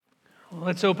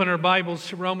Let's open our Bibles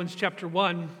to Romans chapter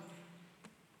 1.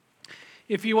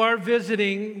 If you are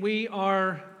visiting, we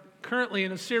are currently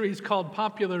in a series called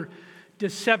Popular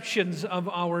Deceptions of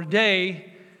Our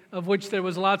Day, of which there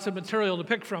was lots of material to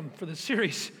pick from for this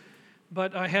series,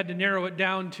 but I had to narrow it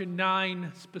down to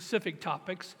 9 specific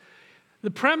topics.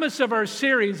 The premise of our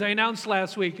series I announced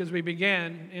last week as we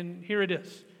began, and here it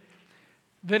is,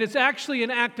 that it's actually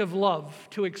an act of love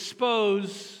to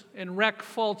expose and wreck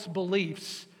false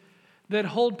beliefs that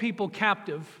hold people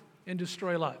captive and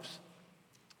destroy lives.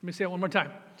 Let me say it one more time.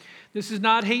 This is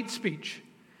not hate speech.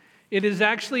 It is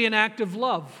actually an act of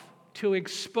love to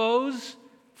expose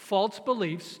false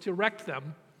beliefs, to wreck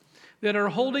them, that are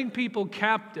holding people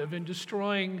captive and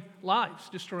destroying lives,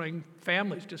 destroying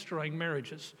families, destroying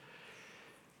marriages.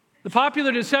 The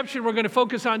popular deception we're going to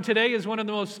focus on today is one of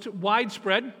the most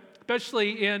widespread,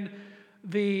 especially in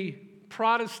the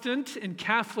Protestant and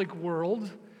Catholic world.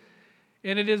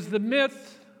 And it is the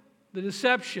myth, the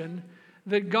deception,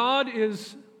 that God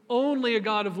is only a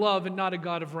God of love and not a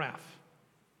God of wrath.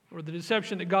 Or the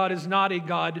deception that God is not a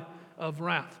God of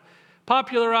wrath.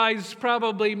 Popularized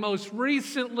probably most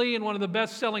recently in one of the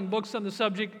best-selling books on the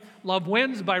subject, Love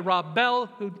Wins by Rob Bell,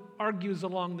 who argues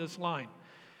along this line.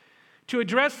 To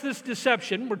address this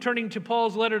deception, we're turning to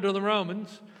Paul's letter to the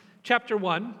Romans, chapter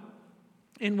 1,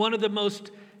 in one of the most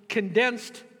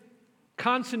condensed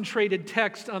concentrated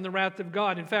text on the wrath of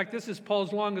God. In fact, this is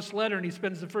Paul's longest letter, and he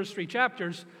spends the first 3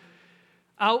 chapters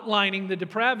outlining the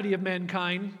depravity of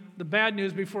mankind, the bad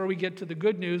news before we get to the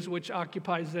good news, which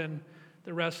occupies then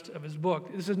the rest of his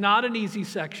book. This is not an easy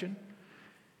section,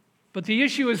 but the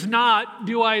issue is not,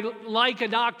 do I like a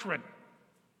doctrine?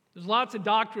 There's lots of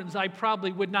doctrines I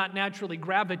probably would not naturally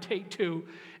gravitate to,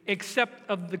 except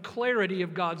of the clarity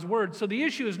of God's word. So the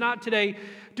issue is not today,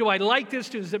 do I like this?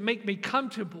 Does it make me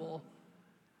comfortable?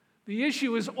 The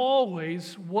issue is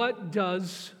always, what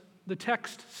does the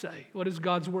text say? What does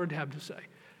God's word have to say?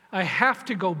 I have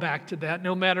to go back to that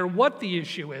no matter what the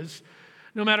issue is,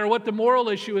 no matter what the moral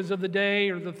issue is of the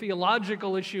day or the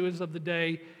theological issue is of the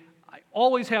day. I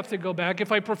always have to go back.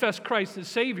 If I profess Christ as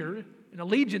Savior and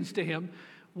allegiance to Him,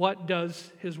 what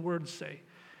does His word say?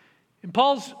 And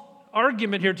Paul's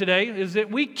argument here today is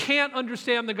that we can't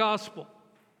understand the gospel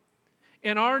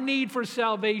and our need for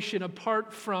salvation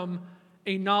apart from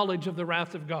a knowledge of the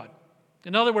wrath of God.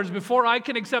 In other words, before I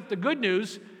can accept the good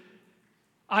news,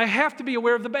 I have to be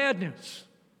aware of the bad news.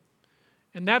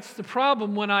 And that's the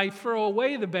problem when I throw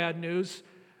away the bad news.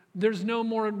 There's no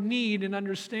more need and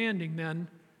understanding then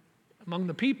among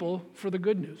the people for the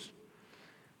good news.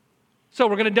 So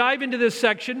we're going to dive into this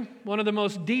section, one of the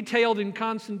most detailed and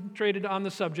concentrated on the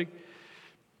subject.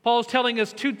 Paul's telling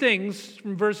us 2 things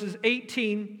from verses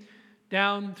 18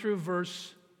 down through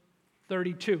verse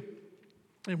 32.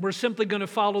 And we're simply going to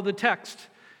follow the text.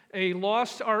 A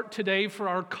lost art today for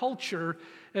our culture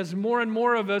as more and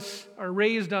more of us are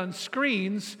raised on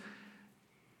screens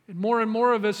and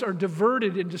more of us are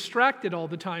diverted and distracted all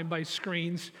the time by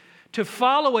screens. To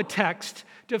follow a text,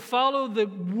 to follow the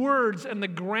words and the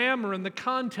grammar and the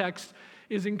context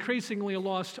is increasingly a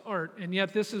lost art. And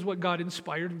yet this is what God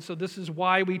inspired, and so this is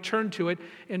why we turn to it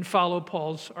and follow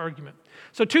Paul's argument.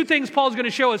 So 2 things Paul's going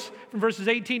to show us from verses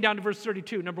 18 down to verse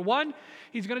 32. Number 1,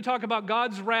 he's going to talk about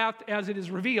God's wrath as it is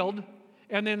revealed.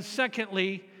 And then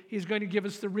secondly, he's going to give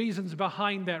us the reasons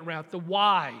behind that wrath, the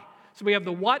why. So we have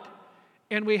the what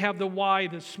and we have the why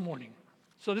this morning.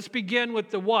 So let's begin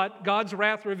with the what, God's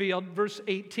wrath revealed, verse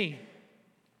 18,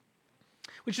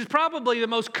 which is probably the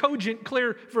most cogent,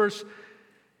 clear verse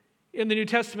in the New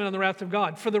Testament on the wrath of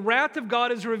God. For the wrath of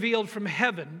God is revealed from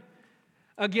heaven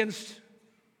against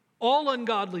all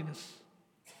ungodliness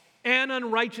and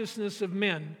unrighteousness of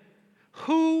men,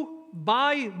 who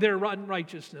by their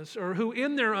unrighteousness, or who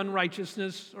in their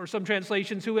unrighteousness, or some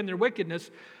translations, who in their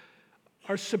wickedness,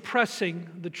 are suppressing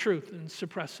the truth and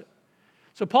suppress it.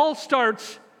 So Paul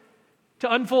starts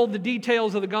to unfold the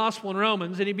details of the gospel in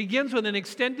Romans, and he begins with an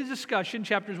extended discussion,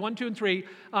 chapters 1, 2, and 3,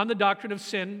 on the doctrine of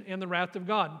sin and the wrath of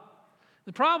God.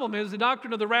 The problem is the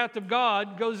doctrine of the wrath of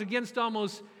God goes against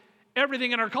almost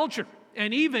everything in our culture,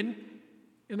 and even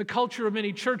in the culture of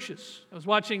many churches. I was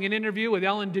watching an interview with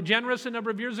Ellen DeGeneres a number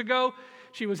of years ago.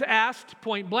 She was asked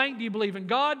point blank, do you believe in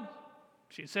God?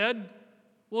 She said,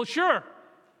 well, sure.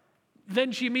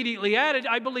 Then she immediately added,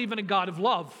 I believe in a God of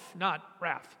love, not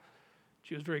wrath.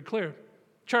 She was very clear.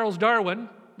 Charles Darwin,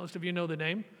 most of you know the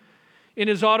name, in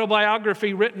his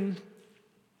autobiography written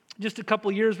just a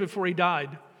couple years before he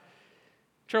died,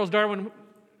 Charles Darwin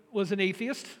was an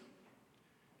atheist,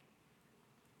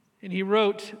 and he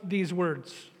wrote these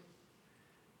words.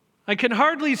 I can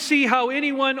hardly see how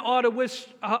anyone ought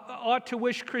to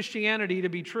wish Christianity to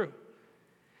be true.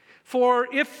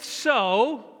 For if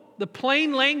so, the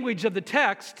plain language of the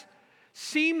text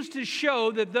seems to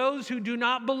show that those who do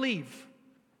not believe,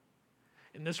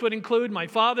 and this would include my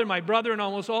father, my brother, and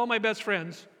almost all my best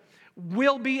friends,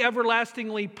 will be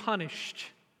everlastingly punished.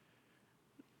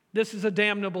 This is a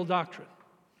damnable doctrine.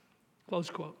 Close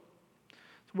quote.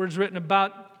 The words written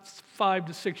about 5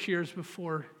 to 6 years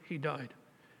before he died.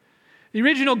 The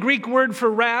original Greek word for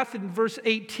wrath in verse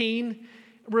 18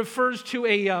 refers to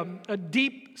a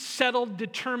deep, settled,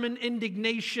 determined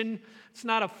indignation. It's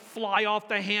not a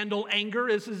fly-off-the-handle anger.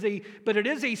 But it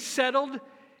is a settled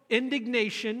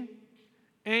indignation,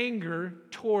 anger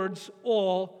towards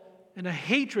all, and a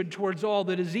hatred towards all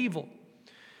that is evil.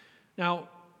 Now,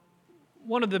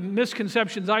 one of the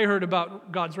misconceptions I heard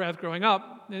about God's wrath growing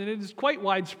up, and it is quite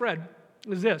widespread,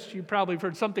 is this. You probably have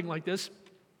heard something like this.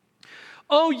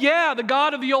 Oh yeah, the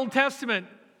God of the Old Testament,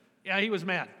 yeah, he was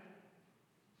mad.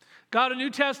 God of the New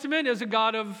Testament is a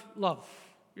God of love.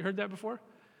 You heard that before?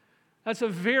 That's a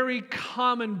very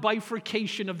common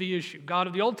bifurcation of the issue. God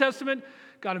of the Old Testament,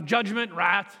 God of judgment,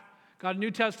 wrath. God of the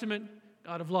New Testament,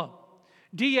 God of love.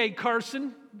 D.A.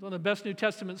 Carson, one of the best New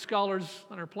Testament scholars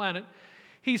on our planet,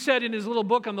 he said in his little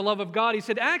book on the love of God, he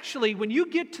said, actually, when you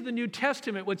get to the New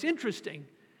Testament, what's interesting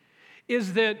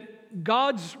is that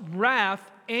God's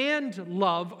wrath and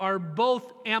love are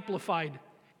both amplified,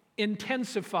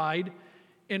 intensified,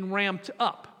 and ramped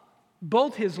up.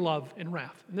 Both his love and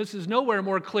wrath. And this is nowhere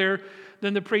more clear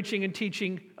than the preaching and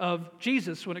teaching of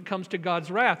Jesus when it comes to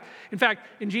God's wrath. In fact,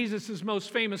 in Jesus'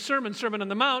 most famous sermon, Sermon on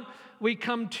the Mount, we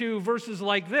come to verses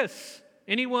like this.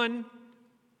 Anyone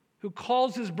who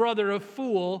calls his brother a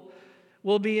fool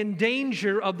will be in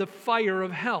danger of the fire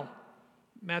of hell.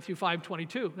 Matthew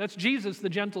 5:22. That's Jesus, the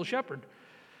gentle shepherd.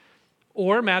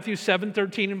 Or Matthew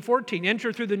 7:13 and 14.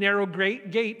 Enter through the narrow great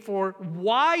gate, for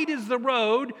wide is the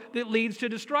road that leads to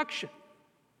destruction.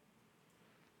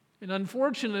 And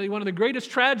unfortunately, one of the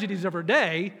greatest tragedies of our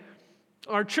day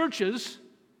are churches,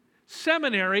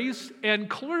 seminaries, and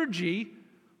clergy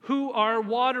who are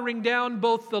watering down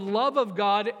both the love of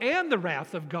God and the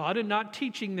wrath of God and not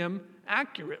teaching them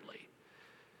accurately.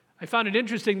 I found it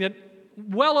interesting that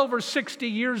well over 60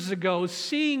 years ago,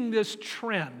 seeing this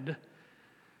trend,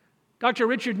 Dr.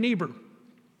 Richard Niebuhr,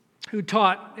 who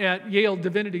taught at Yale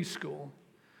Divinity School,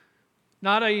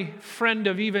 not a friend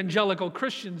of evangelical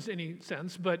Christians in any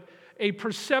sense, but a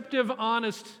perceptive,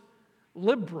 honest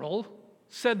liberal,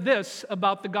 said this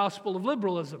about the gospel of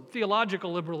liberalism,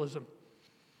 theological liberalism.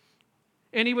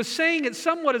 And he was saying it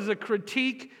somewhat as a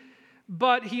critique,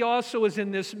 but he also is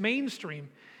in this mainstream.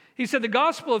 He said the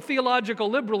gospel of theological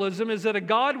liberalism is that a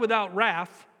God without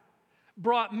wrath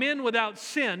brought men without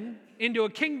sin into a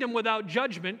kingdom without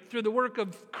judgment through the work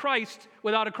of Christ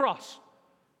without a cross.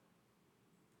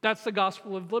 That's the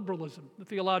gospel of liberalism, the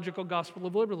theological gospel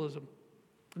of liberalism.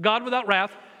 God without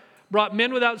wrath brought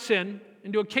men without sin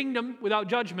into a kingdom without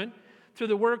judgment through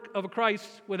the work of a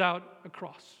Christ without a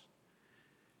cross.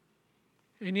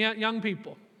 And yet, young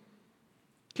people,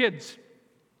 kids,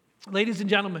 ladies and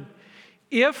gentlemen,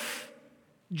 if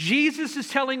Jesus is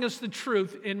telling us the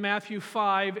truth in Matthew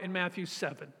 5 and Matthew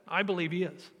 7, I believe he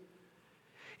is.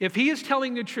 If he is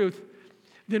telling the truth,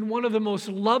 then one of the most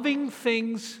loving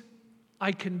things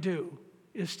I can do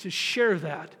is to share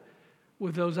that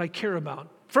with those I care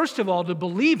about. First of all, to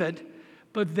believe it,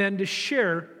 but then to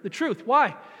share the truth.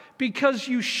 Why? Because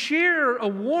you share a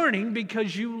warning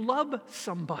because you love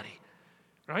somebody,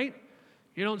 right?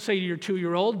 You don't say to your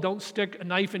 2-year-old, don't stick a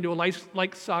knife into a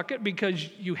light socket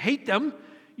because you hate them.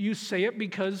 You say it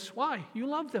because, why? You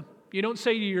love them. You don't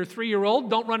say to your 3-year-old,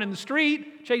 don't run in the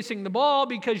street chasing the ball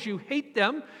because you hate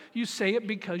them. You say it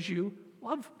because you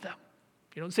love them.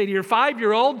 You don't say to your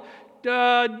 5-year-old,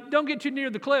 don't get too near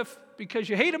the cliff because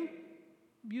you hate them.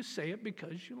 You say it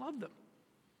because you love them.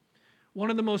 One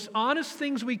of the most honest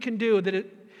things we can do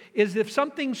is if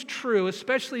something's true,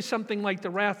 especially something like the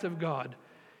wrath of God,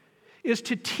 is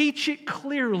to teach it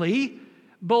clearly,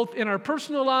 both in our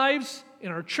personal lives,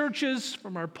 in our churches,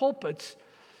 from our pulpits,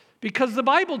 because the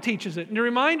Bible teaches it. And to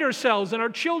remind ourselves and our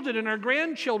children and our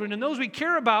grandchildren and those we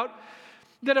care about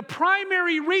that a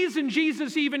primary reason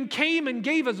Jesus even came and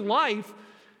gave his life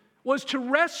was to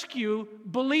rescue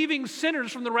believing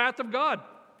sinners from the wrath of God.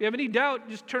 If you have any doubt,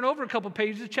 just turn over a couple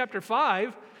pages, chapter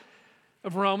 5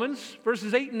 of Romans,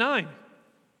 verses 8 and 9,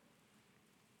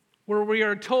 where we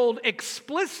are told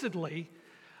explicitly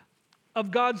of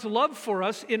God's love for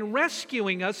us in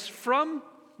rescuing us from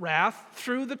wrath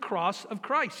through the cross of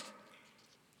Christ.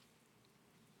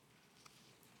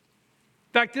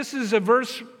 In fact, this is a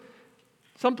verse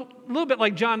a little bit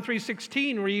like John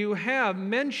 3:16, where you have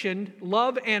mentioned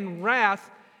love and wrath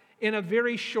in a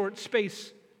very short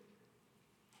space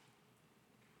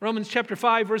Romans chapter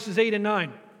 5, verses 8 and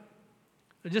 9.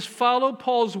 Just follow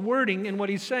Paul's wording in what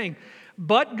he's saying.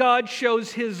 But God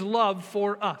shows his love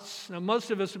for us. Now,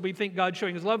 most of us, when we think God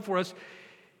showing his love for us,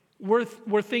 we're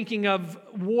thinking of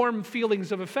warm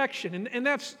feelings of affection. And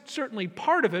that's certainly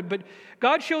part of it. But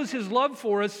God shows his love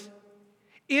for us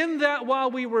in that while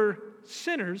we were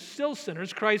sinners, still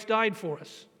sinners, Christ died for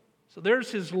us. So there's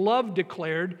his love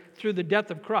declared through the death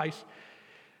of Christ.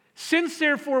 Since,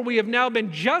 therefore, we have now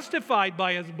been justified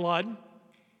by his blood,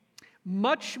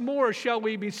 much more shall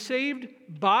we be saved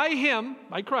by him,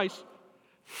 by Christ,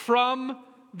 from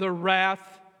the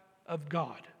wrath of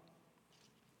God.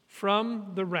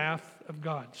 From the wrath of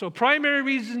God. So primary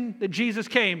reason that Jesus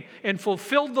came and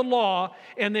fulfilled the law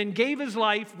and then gave his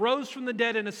life, rose from the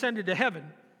dead and ascended to heaven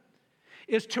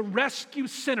is to rescue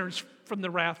sinners from the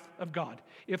wrath of God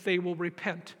if they will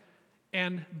repent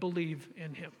and believe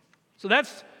in him. So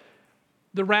that's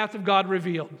the wrath of God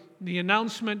revealed. The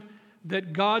announcement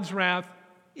that God's wrath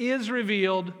is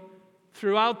revealed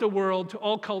throughout the world to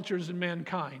all cultures and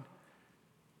mankind.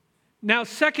 Now,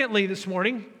 secondly, this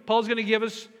morning, Paul's going to give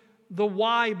us the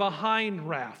why behind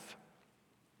wrath.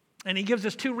 And he gives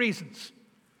us two reasons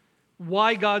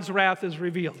why God's wrath is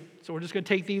revealed. So we're just going to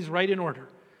take these right in order.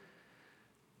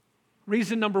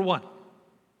 Reason number one.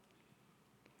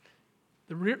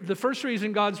 The first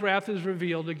reason God's wrath is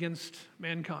revealed against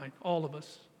mankind, all of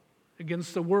us,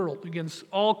 against the world, against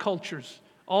all cultures,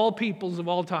 all peoples of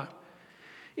all time,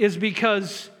 is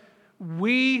because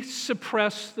we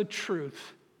suppress the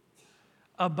truth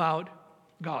about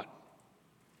God.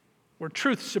 We're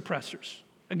truth suppressors.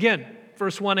 Again,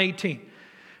 verse 118.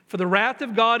 For the wrath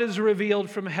of God is revealed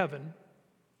from heaven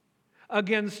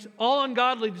against all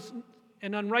ungodliness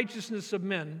and unrighteousness of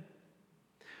men,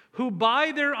 who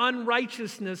by their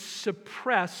unrighteousness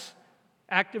suppress,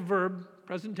 active verb,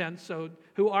 present tense, so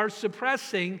who are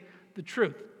suppressing the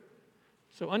truth.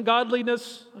 So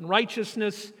ungodliness,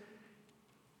 unrighteousness,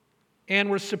 and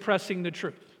we're suppressing the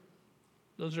truth.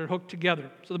 Those are hooked together.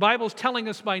 So the Bible's telling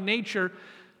us by nature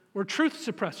we're truth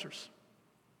suppressors.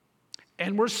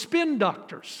 And we're spin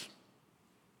doctors.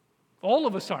 All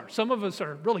of us are. Some of us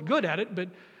are really good at it, but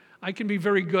I can be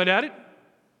very good at it.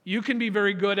 You can be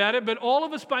very good at it, but all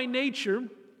of us by nature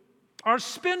are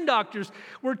spin doctors.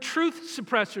 We're truth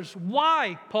suppressors.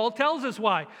 Why? Paul tells us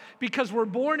why. Because we're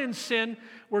born in sin.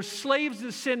 We're slaves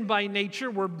to sin by nature.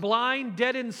 We're blind,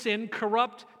 dead in sin,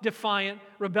 corrupt, defiant,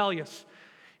 rebellious.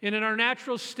 And in our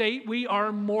natural state, we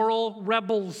are moral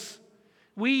rebels.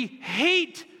 We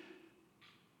hate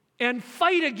and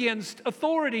fight against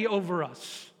authority over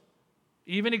us.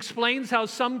 He even explains how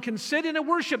some can sit in a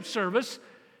worship service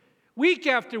week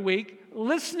after week,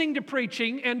 listening to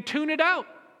preaching and tune it out.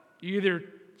 You either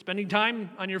spending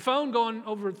time on your phone going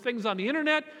over things on the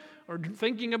internet or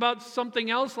thinking about something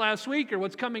else last week or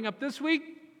what's coming up this week.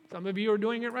 Some of you are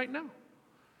doing it right now.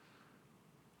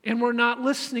 And we're not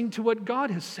listening to what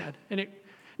God has said.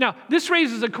 Now, this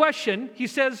raises a question. He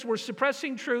says we're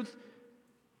suppressing truth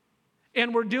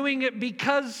and we're doing it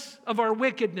because of our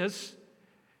wickedness.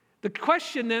 The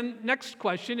question then, next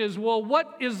question is, well,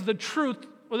 what is the truth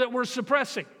that we're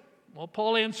suppressing? Well,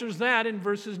 Paul answers that in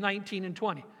verses 19 and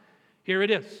 20. Here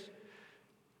it is.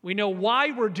 We know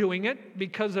why we're doing it,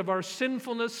 because of our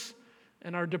sinfulness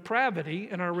and our depravity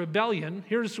and our rebellion.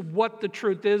 Here's what the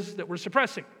truth is that we're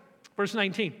suppressing. Verse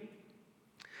 19.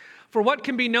 For what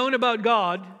can be known about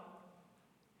God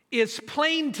is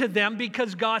plain to them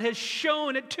because God has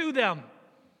shown it to them.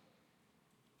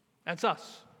 That's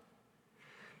us.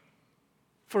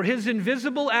 For his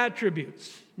invisible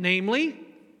attributes, namely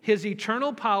his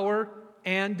eternal power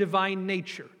and divine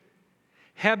nature,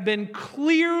 have been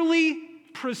clearly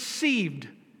perceived.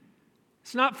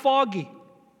 It's not foggy.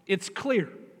 It's clear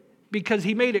because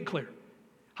he made it clear.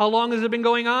 How long has it been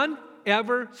going on?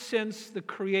 Ever since the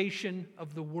creation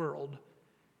of the world.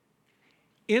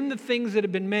 In the things that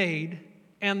have been made,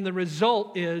 and the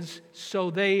result is,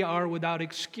 so they are without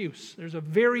excuse. There's a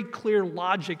very clear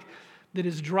logic that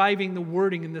is driving the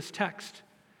wording in this text.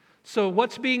 So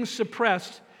what's being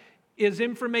suppressed is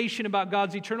information about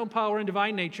God's eternal power and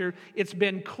divine nature. It's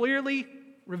been clearly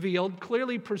revealed,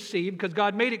 clearly perceived, because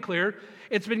God made it clear.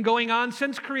 It's been going on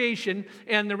since creation,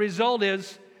 and the result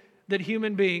is that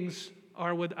human beings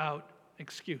are without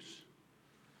excuse.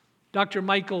 Dr.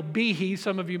 Michael Behe,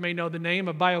 some of you may know the name,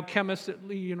 a biochemist at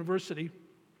Lee University,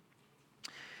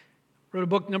 wrote a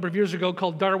book a number of years ago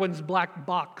called Darwin's Black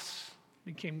Box.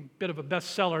 Became a bit of a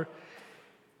bestseller.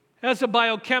 As a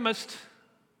biochemist,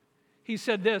 he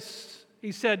said this.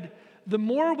 He said, the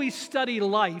more we study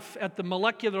life at the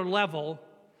molecular level,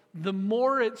 the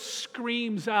more it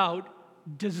screams out,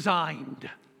 designed.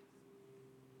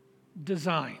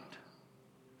 designed.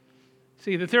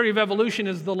 See, the theory of evolution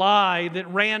is the lie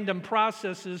that random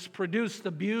processes produce the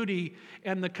beauty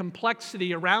and the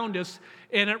complexity around us,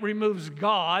 and it removes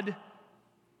God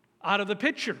out of the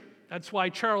picture. That's why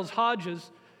Charles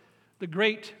Hodges, the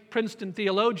great Princeton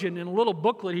theologian, in a little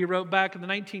booklet he wrote back in the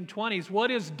 1920s,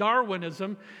 What is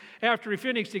Darwinism? After he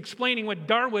finished explaining what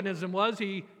Darwinism was,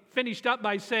 he finished up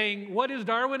by saying, what is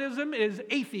Darwinism? It is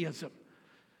atheism.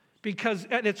 Because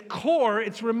at its core,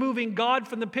 it's removing God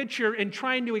from the picture and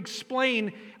trying to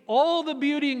explain all the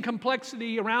beauty and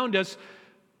complexity around us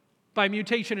by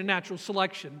mutation and natural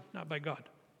selection, not by God.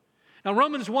 Now,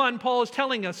 Romans 1, Paul is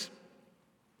telling us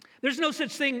there's no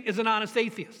such thing as an honest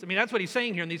atheist. I mean, that's what he's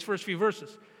saying here in these first few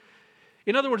verses.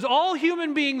 In other words, all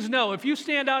human beings know, if you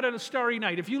stand out on a starry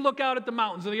night, if you look out at the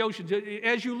mountains and the oceans,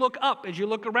 as you look up, as you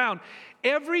look around,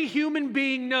 every human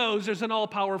being knows there's an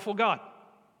all-powerful God.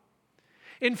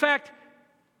 In fact,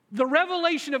 the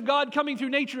revelation of God coming through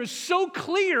nature is so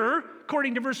clear,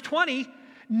 according to verse 20,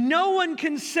 no one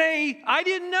can say, I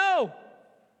didn't know.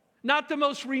 Not the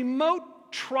most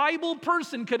remote tribal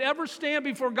person could ever stand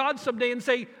before God someday and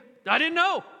say, I didn't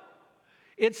know.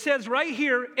 It says right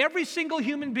here, every single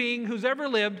human being who's ever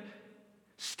lived,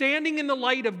 standing in the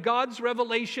light of God's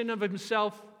revelation of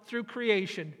himself through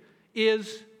creation,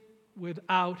 is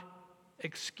without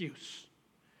excuse.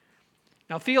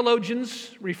 Now,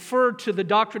 theologians refer to the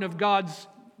doctrine of God's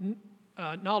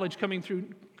knowledge coming through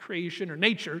creation or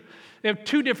nature. They have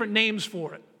two different names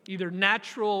for it, either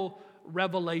natural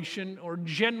revelation or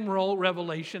general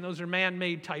revelation. Those are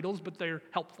man-made titles, but they're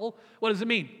helpful. What does it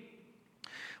mean?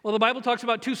 Well, the Bible talks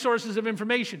about two sources of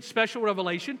information, special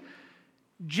revelation,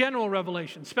 general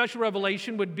revelation. Special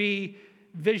revelation would be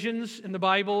visions in the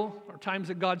Bible or times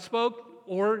that God spoke,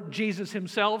 or Jesus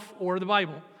himself or the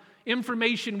Bible.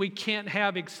 Information we can't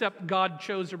have except God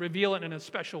chose to reveal it in a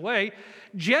special way.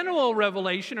 General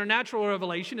revelation or natural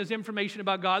revelation is information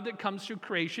about God that comes through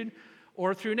creation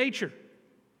or through nature.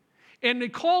 And they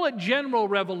call it general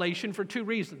revelation for two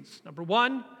reasons. Number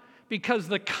one, because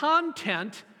the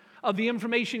content of the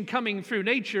information coming through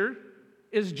nature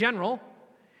is general,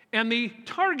 and the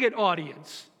target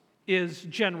audience is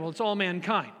general. It's all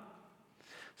mankind.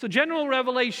 So general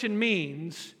revelation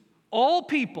means all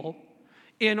people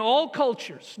in all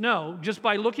cultures know, just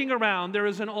by looking around, there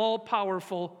is an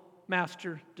all-powerful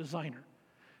master designer.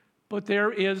 But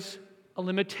there is a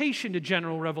limitation to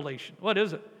general revelation. What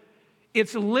is it?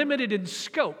 It's limited in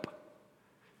scope.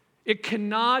 It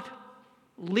cannot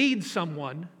lead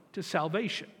someone to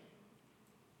salvation.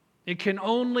 It can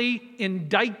only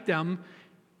indict them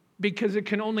because it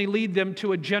can only lead them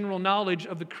to a general knowledge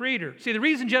of the Creator. See, the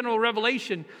reason general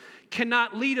revelation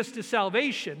cannot lead us to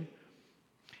salvation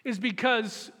is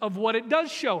because of what it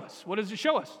does show us. What does it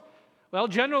show us? Well,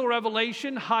 general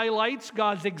revelation highlights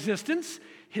God's existence,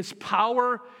 His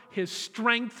power, His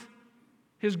strength,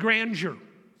 His grandeur.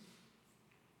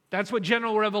 That's what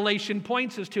general revelation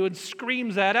points us to and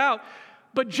screams that out.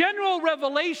 But general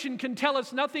revelation can tell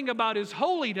us nothing about His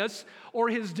holiness or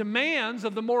His demands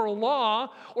of the moral law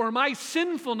or my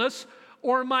sinfulness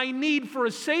or my need for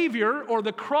a Savior or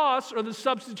the cross or the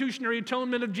substitutionary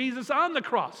atonement of Jesus on the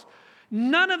cross.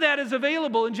 None of that is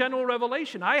available in general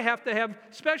revelation. I have to have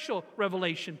special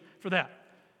revelation for that.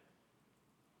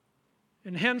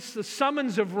 And hence the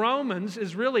summons of Romans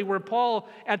is really where Paul,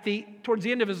 towards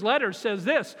the end of his letter, says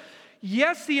this.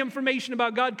 Yes, the information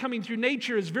about God coming through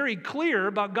nature is very clear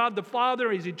about God the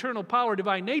Father, His eternal power,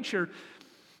 divine nature,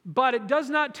 but it does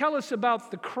not tell us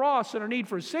about the cross and our need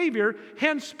for a Savior.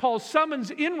 Hence, Paul summons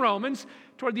in Romans,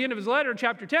 toward the end of his letter,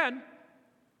 chapter 10,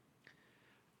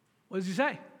 what does he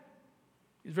say?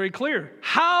 He's very clear.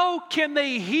 How can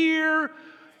they hear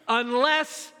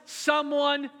unless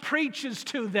someone preaches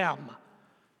to them?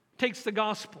 Takes the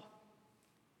gospel.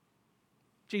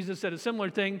 Jesus said a similar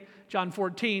thing, John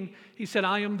 14. He said,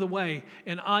 I am the way,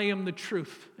 and I am the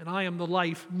truth, and I am the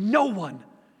life. No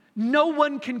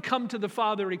one can come to the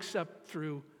Father except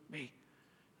through me.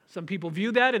 Some people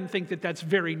view that and think that that's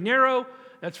very narrow,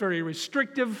 that's very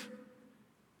restrictive.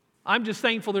 I'm just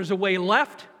thankful there's a way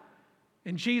left,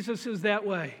 and Jesus is that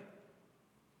way.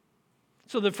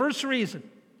 So the first reason,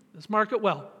 let's mark it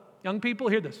well. Young people,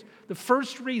 hear this. The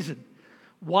first reason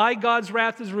why God's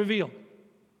wrath is revealed,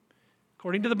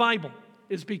 according to the Bible,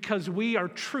 is because we are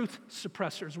truth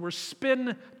suppressors. We're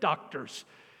spin doctors.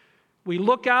 We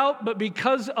look out, but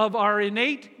because of our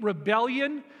innate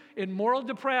rebellion and moral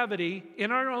depravity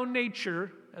in our own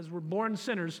nature, as we're born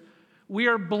sinners, we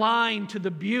are blind to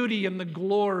the beauty and the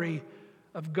glory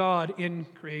of God in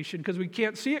creation because we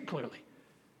can't see it clearly.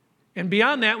 And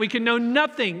beyond that, we can know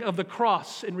nothing of the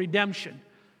cross and redemption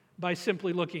by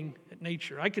simply looking at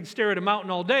nature. I can stare at a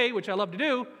mountain all day, which I love to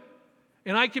do,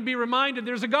 and I can be reminded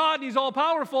there's a God and He's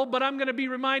all-powerful, but I'm going to be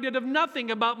reminded of nothing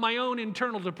about my own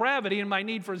internal depravity and my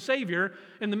need for a Savior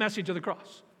and the message of the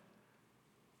cross.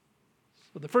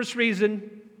 So the first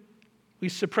reason, we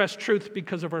suppress truth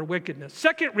because of our wickedness.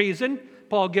 Second reason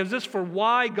Paul gives us for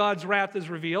why God's wrath is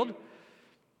revealed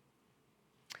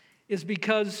is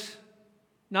because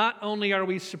not only are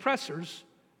we suppressors,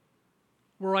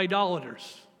 we're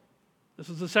idolaters. This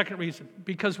is the second reason,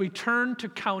 because we turn to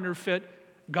counterfeit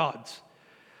gods.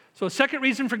 So a second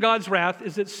reason for God's wrath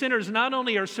is that sinners not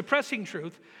only are suppressing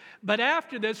truth, but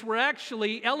after this, we're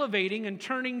actually elevating and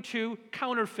turning to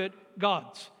counterfeit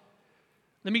gods.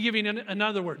 Let me give you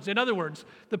another words. In other words,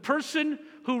 the person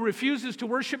who refuses to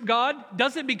worship God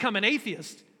doesn't become an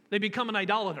atheist. They become an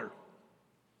idolater.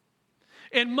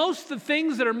 And most of the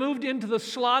things that are moved into the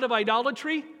slot of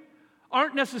idolatry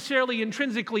aren't necessarily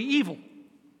intrinsically evil.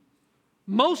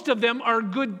 Most of them are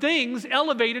good things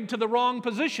elevated to the wrong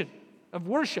position of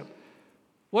worship.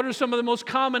 What are some of the most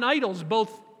common idols,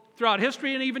 both throughout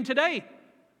history and even today?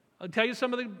 I'll tell you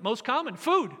some of the most common.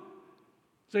 Food.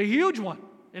 It's a huge one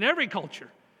in every culture.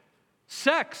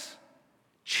 Sex,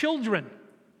 children,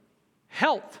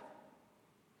 health,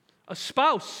 a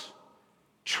spouse,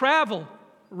 travel,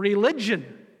 religion,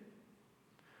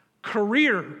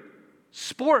 career,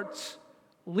 sports,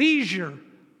 leisure,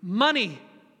 money,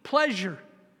 pleasure.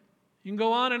 You can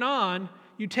go on and on.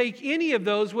 You take any of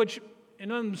those which in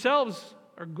themselves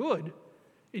are good,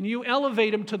 and you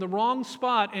elevate them to the wrong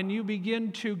spot, and you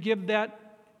begin to give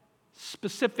that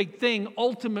specific thing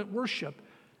ultimate worship.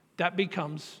 That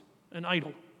becomes an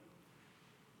idol.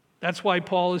 That's why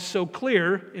Paul is so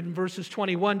clear in verses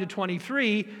 21 to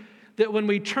 23 that when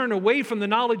we turn away from the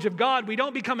knowledge of God, we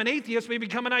don't become an atheist, we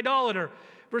become an idolater.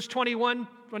 Verse 21,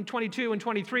 22, and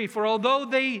 23, for although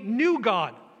they knew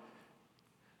God,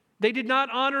 they did not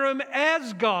honor Him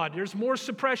as God. There's more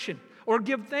suppression. Or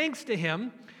give thanks to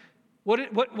Him.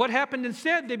 What happened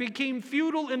instead? They became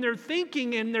futile in their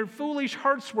thinking, and their foolish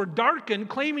hearts were darkened.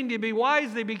 Claiming to be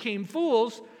wise, they became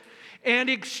fools. And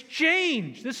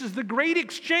exchanged, this is the great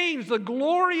exchange, the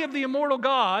glory of the immortal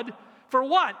God, for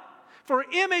what? For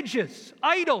images,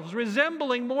 idols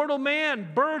resembling mortal man,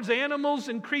 birds, animals,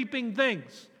 and creeping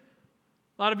things.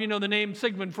 A lot of you know the name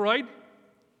Sigmund Freud.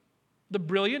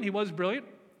 He was brilliant.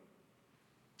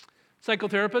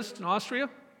 Psychotherapist in Austria.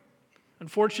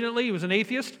 Unfortunately, he was an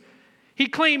atheist. He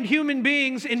claimed human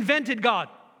beings invented God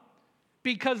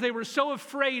because they were so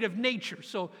afraid of nature.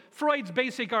 So Freud's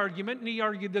basic argument, and he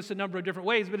argued this a number of different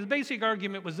ways, but his basic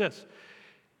argument was this.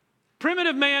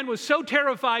 Primitive man was so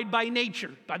terrified by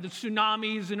nature, by the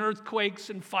tsunamis and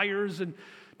earthquakes and fires and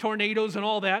tornadoes and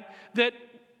all that, that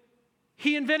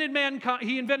he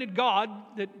invented God,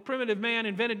 that primitive man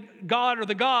invented God or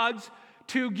the gods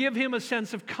to give him a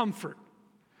sense of comfort.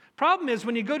 Problem is,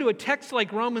 when you go to a text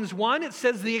like Romans 1, it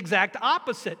says the exact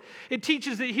opposite. It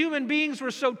teaches that human beings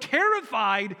were so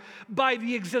terrified by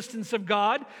the existence of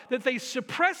God that they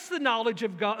suppressed the knowledge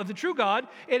of God, of the true God,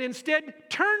 and instead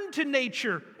turned to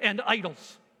nature and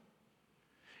idols.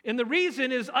 And the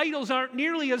reason is idols aren't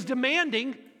nearly as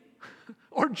demanding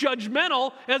or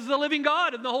judgmental as the living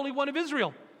God and the Holy One of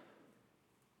Israel.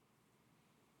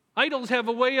 Idols have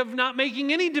a way of not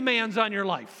making any demands on your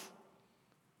life.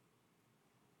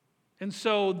 And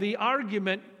so the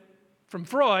argument from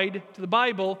Freud to the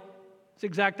Bible is the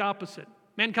exact opposite.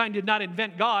 Mankind did not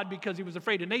invent God because he was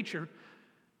afraid of nature.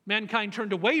 Mankind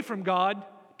turned away from God,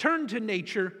 turned to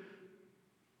nature,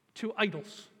 to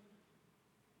idols,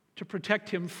 to protect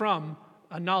him from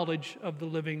a knowledge of the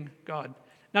living God.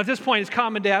 Now at this point, it's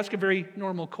common to ask a very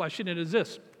normal question. It is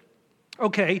this.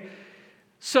 Okay,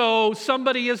 so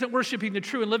somebody isn't worshiping the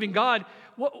true and living God.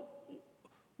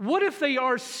 What if they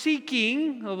are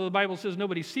seeking, although the Bible says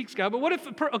nobody seeks God, but what if,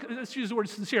 let's use the word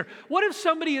sincere. What if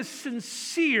somebody is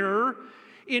sincere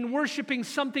in worshiping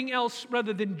something else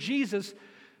rather than Jesus?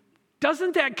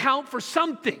 Doesn't that count for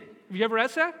something? Have you ever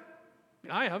asked that?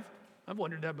 I have. I've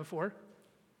wondered that before.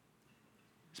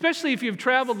 Especially if you've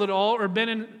traveled at all or been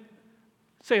in,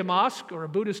 say, a mosque or a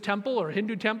Buddhist temple or a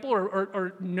Hindu temple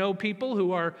or know people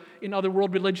who are in other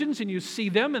world religions, and you see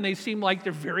them and they seem like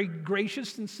they're very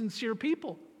gracious and sincere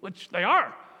people, which they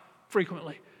are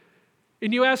frequently.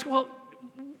 And you ask, well,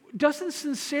 doesn't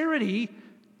sincerity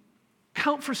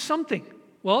count for something?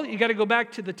 Well, you got to go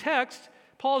back to the text.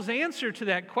 Paul's answer to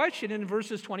that question in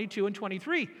verses 22 and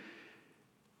 23.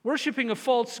 Worshiping a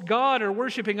false god or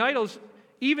worshiping idols,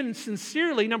 even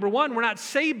sincerely, number one, we're not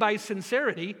saved by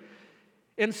sincerity.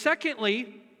 And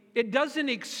secondly, it doesn't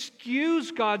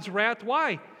excuse God's wrath.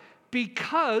 Why?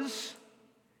 Because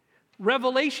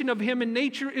revelation of Him in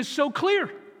nature is so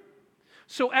clear.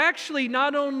 So actually,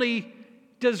 not only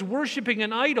does worshiping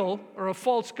an idol or a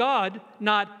false god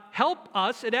not help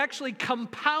us, it actually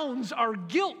compounds our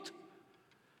guilt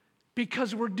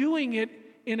because we're doing it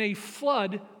in a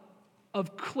flood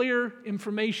of clear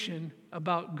information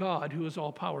about God who is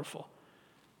all-powerful.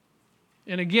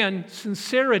 And again,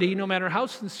 sincerity, no matter how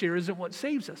sincere, isn't what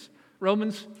saves us.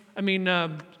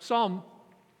 Psalm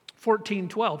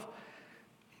 14:12.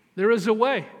 There is a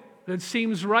way that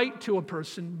seems right to a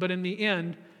person, but in the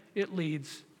end, it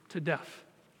leads to death.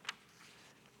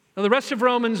 Now, the rest of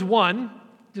Romans 1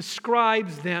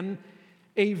 describes then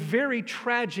a very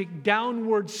tragic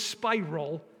downward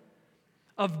spiral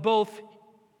of both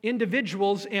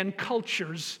individuals and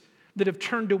cultures that have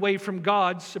turned away from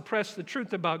God, suppressed the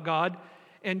truth about God,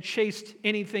 and chased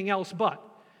anything else but.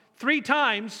 3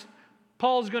 times,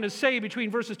 Paul's going to say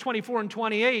between verses 24 and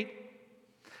 28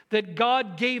 that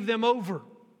God gave them over.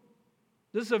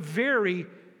 This is a very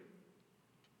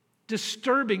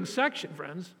disturbing section,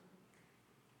 friends.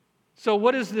 So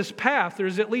what is this path?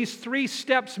 There's at least 3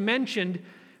 steps mentioned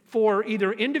for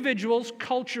either individuals,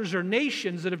 cultures, or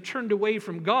nations that have turned away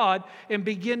from God and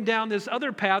begin down this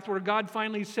other path where God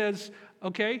finally says,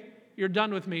 okay, you're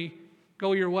done with me,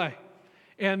 go your way.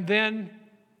 And then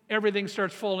everything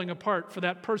starts falling apart for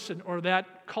that person or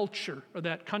that culture or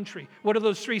that country. What are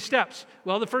those 3 steps?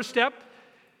 Well, the first step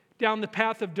down the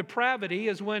path of depravity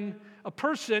is when a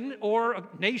person or a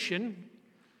nation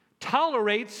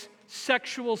tolerates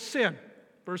sexual sin.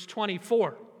 Verse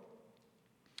 24.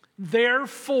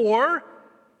 Therefore,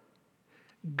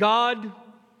 God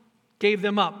gave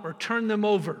them up or turned them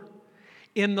over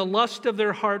in the lust of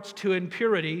their hearts to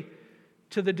impurity,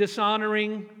 to the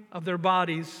dishonoring of their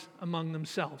bodies among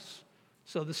themselves.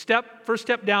 So the first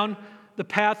step down the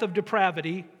path of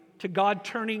depravity to God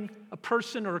turning a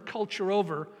person or a culture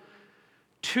over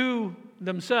to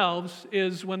themselves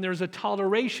is when there's a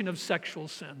toleration of sexual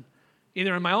sin,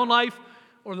 either in my own life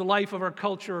or the life of our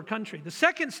culture or country. The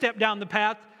second step down the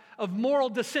path of moral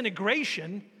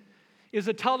disintegration is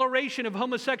a toleration of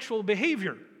homosexual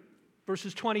behavior,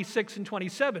 verses 26 and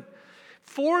 27.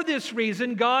 For this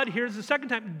reason, God, here's the second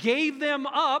time, gave them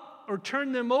up or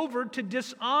turned them over to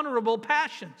dishonorable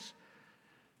passions.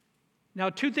 Now,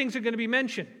 2 things are going to be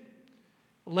mentioned: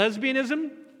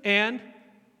 lesbianism and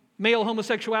male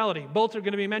homosexuality. Both are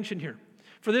going to be mentioned here.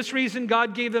 For this reason,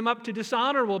 God gave them up to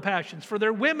dishonorable passions. For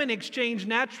their women exchanged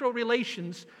natural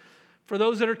relations for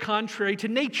those that are contrary to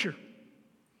nature.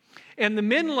 And the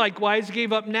men likewise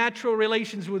gave up natural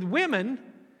relations with women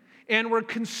and were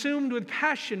consumed with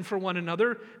passion for one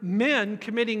another, men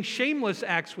committing shameless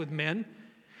acts with men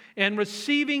and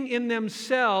receiving in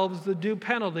themselves the due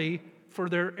penalty for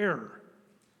their error.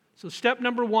 So step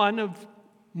number 1 of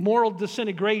moral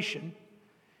disintegration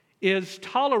is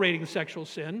tolerating sexual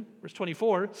sin, verse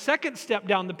 24. Second step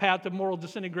down the path of moral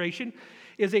disintegration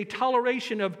is a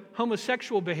toleration of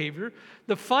homosexual behavior.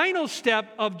 The final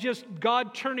step of just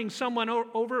God turning someone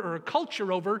over or a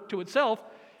culture over to itself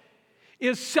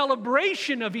is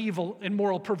celebration of evil and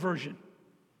moral perversion.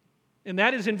 And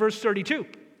that is in verse 32.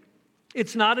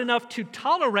 It's not enough to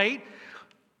tolerate.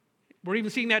 We're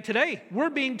even seeing that today. We're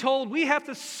being told we have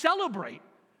to celebrate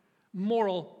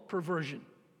moral perversion.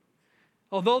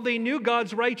 Although they knew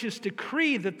God's righteous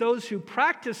decree that those who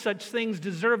practice such things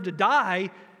deserve to die,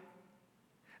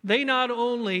 they not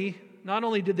only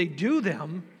did they do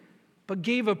them, but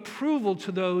gave approval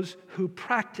to those who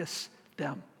practice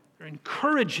them. They're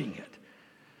encouraging it.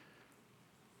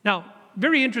 Now,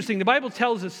 very interesting, the Bible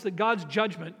tells us that God's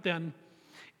judgment then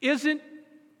isn't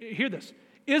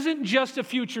just a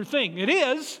future thing. It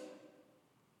is.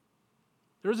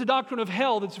 There is a doctrine of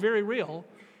hell that's very real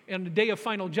and the day of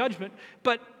final judgment.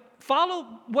 But follow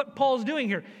what Paul's doing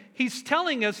here. He's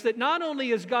telling us that not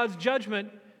only is God's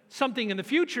judgment something in the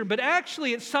future, but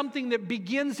actually it's something that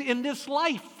begins in this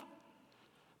life.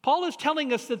 Paul is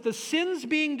telling us that the sins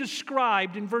being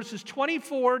described in verses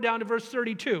 24 down to verse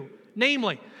 32,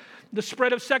 namely the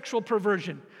spread of sexual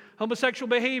perversion, homosexual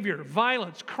behavior,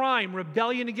 violence, crime,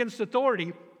 rebellion against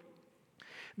authority,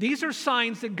 these are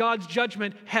signs that God's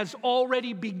judgment has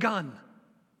already begun.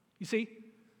 You see?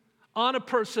 On a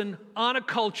person, on a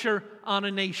culture, on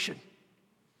a nation.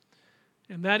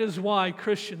 And that is why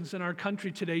Christians in our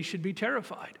country today should be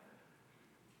terrified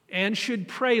and should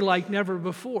pray like never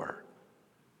before,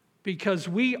 because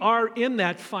we are in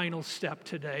that final step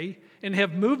today and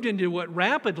have moved into it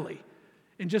rapidly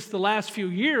in just the last few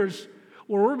years,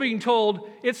 where we're being told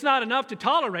it's not enough to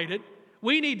tolerate it,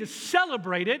 we need to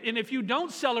celebrate it, and if you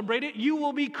don't celebrate it, you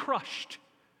will be crushed.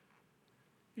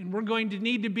 And we're going to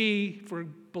need to be, for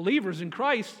believers in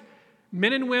Christ,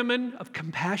 men and women of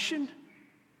compassion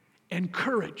and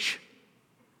courage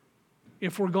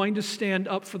if we're going to stand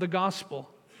up for the gospel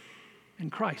in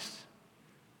Christ.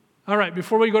 All right,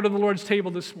 before we go to the Lord's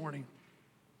table this morning,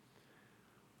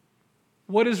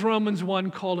 what is Romans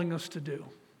 1 calling us to do?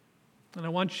 And I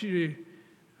want you to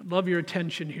love your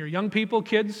attention here. Young people,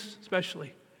 kids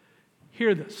especially,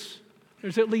 hear this.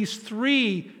 There's at least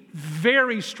 3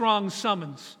 very strong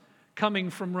summons coming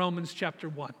from Romans chapter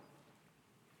 1.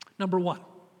 Number 1,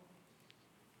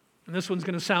 and this one's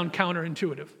going to sound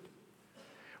counterintuitive.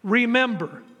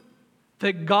 Remember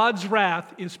that God's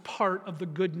wrath is part of the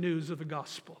good news of the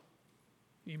gospel.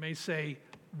 You may say,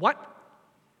 what?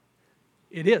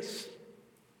 It is.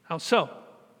 How so?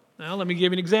 Well, let me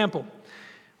give you an example.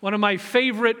 One of my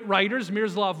favorite writers,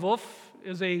 Miroslav Volf,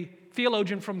 is a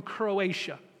theologian from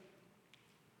Croatia.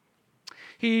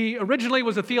 He originally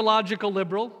was a theological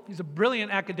liberal. He's a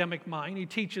brilliant academic mind. He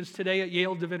teaches today at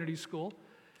Yale Divinity School.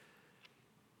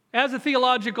 As a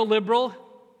theological liberal,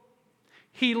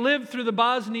 he lived through the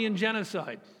Bosnian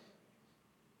genocide.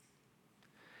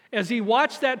 As he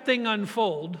watched that thing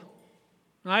unfold,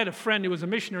 and I had a friend who was a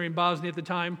missionary in Bosnia at the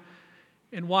time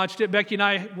and watched it. Becky and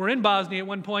I were in Bosnia at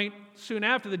one point soon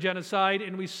after the genocide,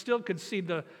 and we still could see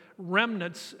the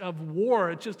remnants of war.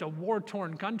 It's just a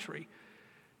war-torn country.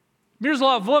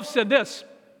 Miroslav Volf said this.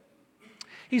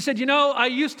 He said, I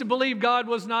used to believe God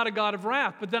was not a God of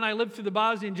wrath, but then I lived through the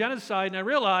Bosnian genocide, and I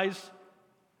realized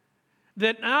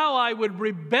that now I would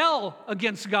rebel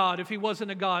against God if he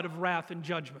wasn't a God of wrath and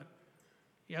judgment.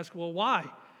 You ask, well, why?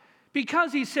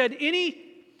 Because, he said,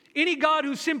 any God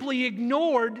who simply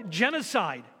ignored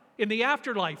genocide in the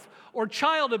afterlife, or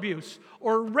child abuse,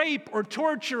 or rape, or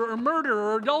torture, or murder,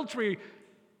 or adultery,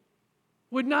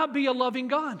 would not be a loving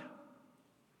God.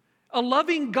 A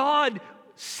loving God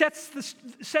sets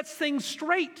things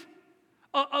straight.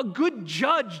 A good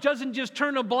judge doesn't just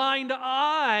turn a blind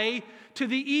eye to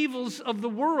the evils of the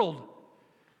world.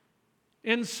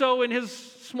 And so in his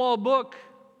small book,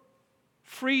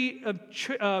 Free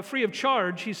of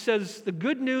Charge, he says the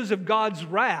good news of God's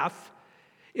wrath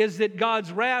is that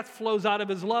God's wrath flows out of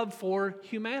his love for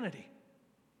humanity.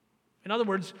 In other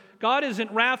words, God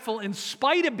isn't wrathful in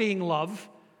spite of being love,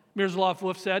 Miroslav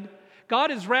Volf said. God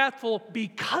is wrathful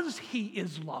because he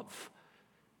is love.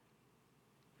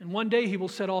 And one day he will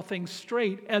set all things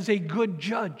straight as a good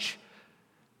judge,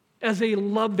 as a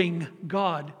loving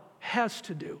God has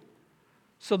to do.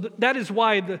 So that is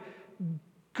why the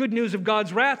good news of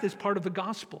God's wrath is part of the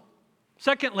gospel.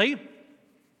 Secondly,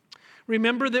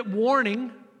 remember that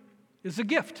warning is a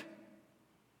gift.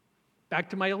 Back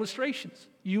to my illustrations.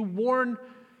 You warn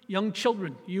young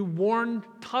children. You warn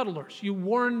toddlers. You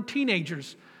warn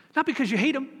teenagers. Not because you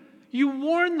hate them. You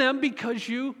warn them because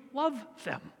you love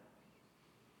them.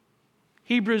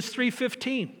 Hebrews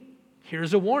 3:15.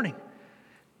 Here's a warning.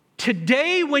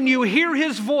 Today when you hear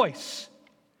his voice,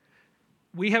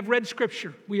 we have read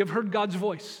Scripture. We have heard God's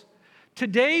voice.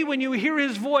 Today when you hear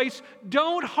his voice,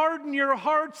 don't harden your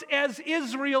hearts as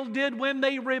Israel did when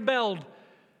they rebelled.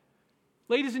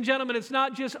 Ladies and gentlemen, it's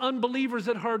not just unbelievers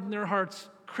that harden their hearts.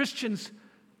 Christians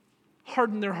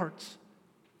harden their hearts.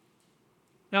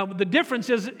 Now, the difference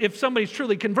is if somebody's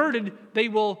truly converted, they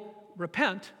will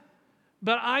repent.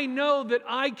 But I know that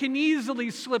I can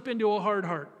easily slip into a hard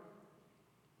heart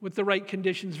with the right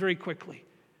conditions very quickly.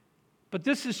 But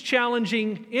this is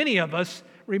challenging any of us.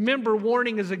 Remember,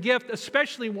 warning is a gift,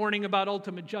 especially warning about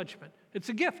ultimate judgment. It's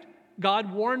a gift.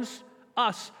 God warns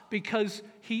us because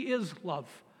he is love.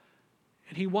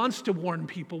 And he wants to warn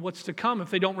people what's to come if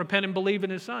they don't repent and believe in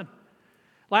his Son.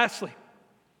 Lastly,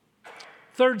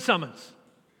 third summons.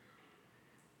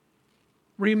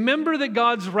 Remember that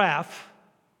God's wrath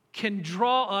can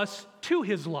draw us to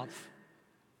his love.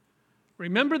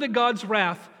 Remember that God's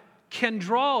wrath can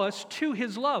draw us to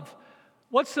his love.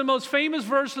 What's the most famous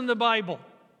verse in the Bible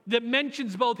that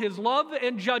mentions both his love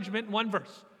and judgment in one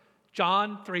verse?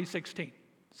 John 3:16.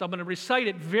 So I'm going to recite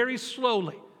it very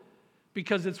slowly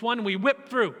because it's one we whip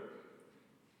through.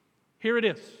 Here it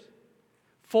is.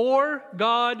 For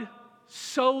God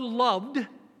so loved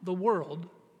the world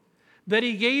that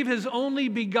he gave his only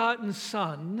begotten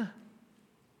Son,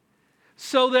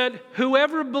 so that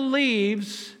whoever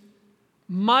believes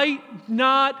might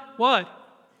not, what?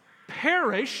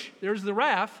 Perish, there's the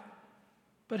wrath,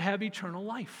 but have eternal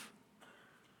life.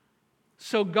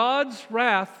 So God's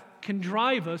wrath can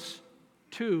drive us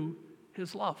to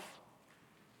his love.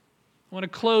 I want to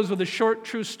close with a short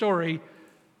true story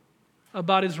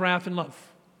about his wrath and love.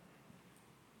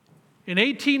 In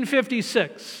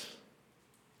 1856,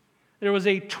 there was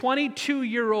a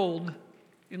 22-year-old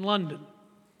in London.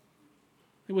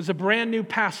 He was a brand new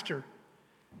pastor.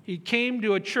 He came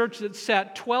to a church that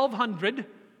sat 1,200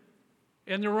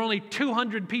 and there were only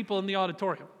 200 people in the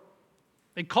auditorium.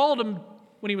 They called him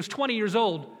when he was 20 years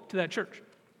old to that church.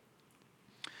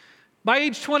 By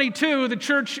age 22, the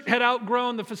church had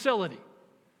outgrown the facility.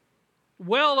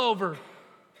 Well over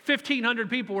 1,500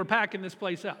 people were packing this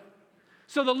place out.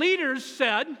 So the leaders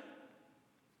said,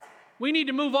 we need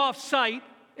to move off-site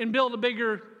and build a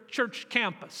bigger church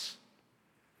campus.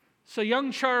 So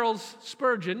young Charles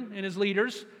Spurgeon and his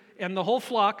leaders and the whole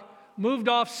flock moved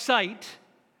off-site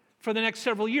for the next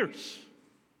several years.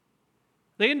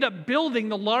 They ended up building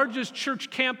the largest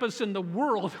church campus in the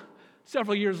world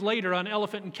several years later on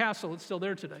Elephant and Castle. It's still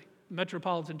there today,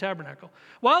 Metropolitan Tabernacle.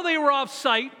 While they were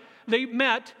off-site, they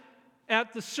met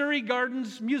at the Surrey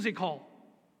Gardens Music Hall,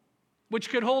 which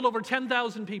could hold over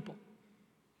 10,000 people.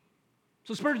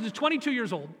 So Spurgeon is 22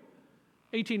 years old,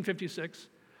 1856.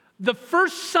 The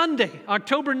first Sunday,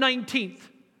 October 19th,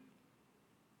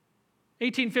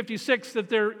 1856, that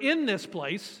they're in this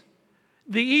place,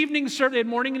 the evening service, they had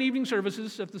morning and evening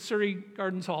services at the Surrey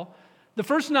Gardens Hall. The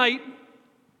first night,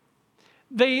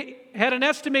 they had an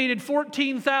estimated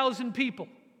 14,000 people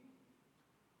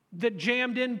that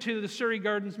jammed into the Surrey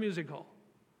Gardens Music Hall.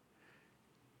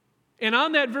 And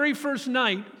on that very first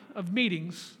night of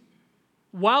meetings,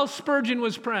 while Spurgeon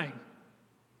was praying,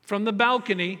 from the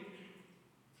balcony,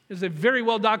 is a very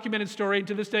well-documented story.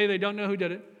 To this day, they don't know who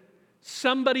did it.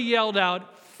 Somebody yelled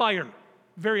out, "Fire,"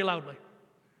 very loudly.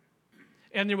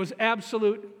 And there was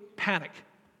absolute panic.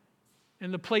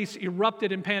 And the place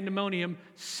erupted in pandemonium.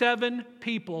 7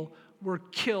 people were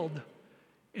killed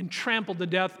and trampled to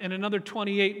death, and another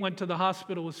 28 went to the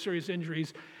hospital with serious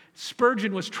injuries.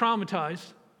 Spurgeon was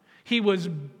traumatized. He was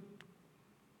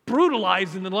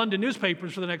brutalized in the London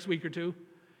newspapers for the next week or two.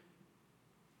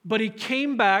 But he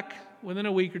came back within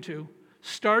a week or two,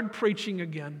 started preaching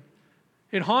again.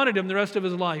 It haunted him the rest of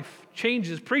his life, changed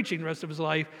his preaching the rest of his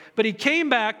life. But he came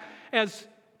back as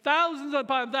thousands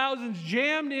upon thousands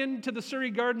jammed into the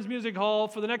Surrey Gardens Music Hall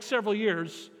for the next several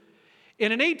years.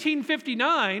 And in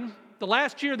 1859, the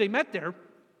last year they met there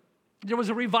was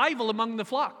a revival among the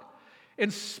flock.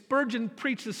 And Spurgeon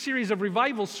preached a series of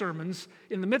revival sermons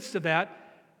in the midst of that.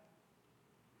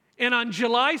 And on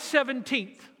July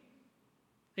 17th,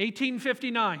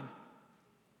 1859,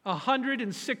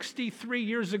 163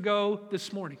 years ago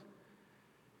this morning,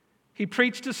 he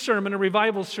preached a sermon, a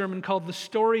revival sermon called The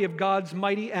Story of God's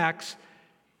Mighty Acts.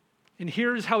 And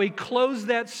here's how he closed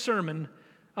that sermon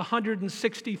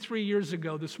 163 years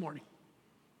ago this morning.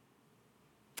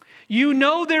 You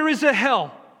know there is a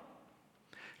hell.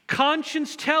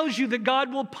 Conscience tells you that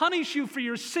God will punish you for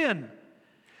your sin.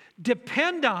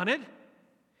 Depend on it.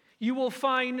 You will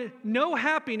find no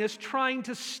happiness trying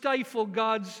to stifle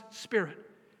God's Spirit.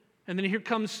 And then here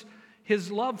comes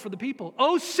his love for the people.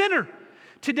 Oh, sinner,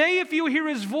 today if you hear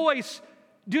his voice,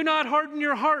 do not harden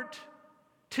your heart.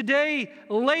 Today,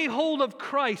 lay hold of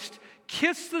Christ.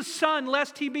 Kiss the Son,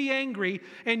 lest he be angry,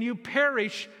 and you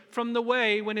perish from the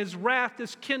way when his wrath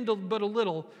is kindled but a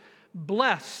little.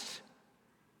 Blessed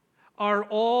are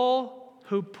all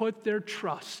who put their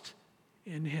trust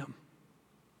in him.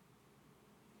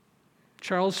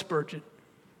 Charles Spurgeon,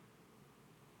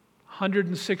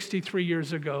 163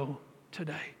 years ago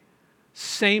today.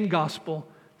 Same gospel,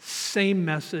 same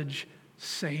message,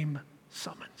 same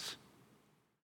summons.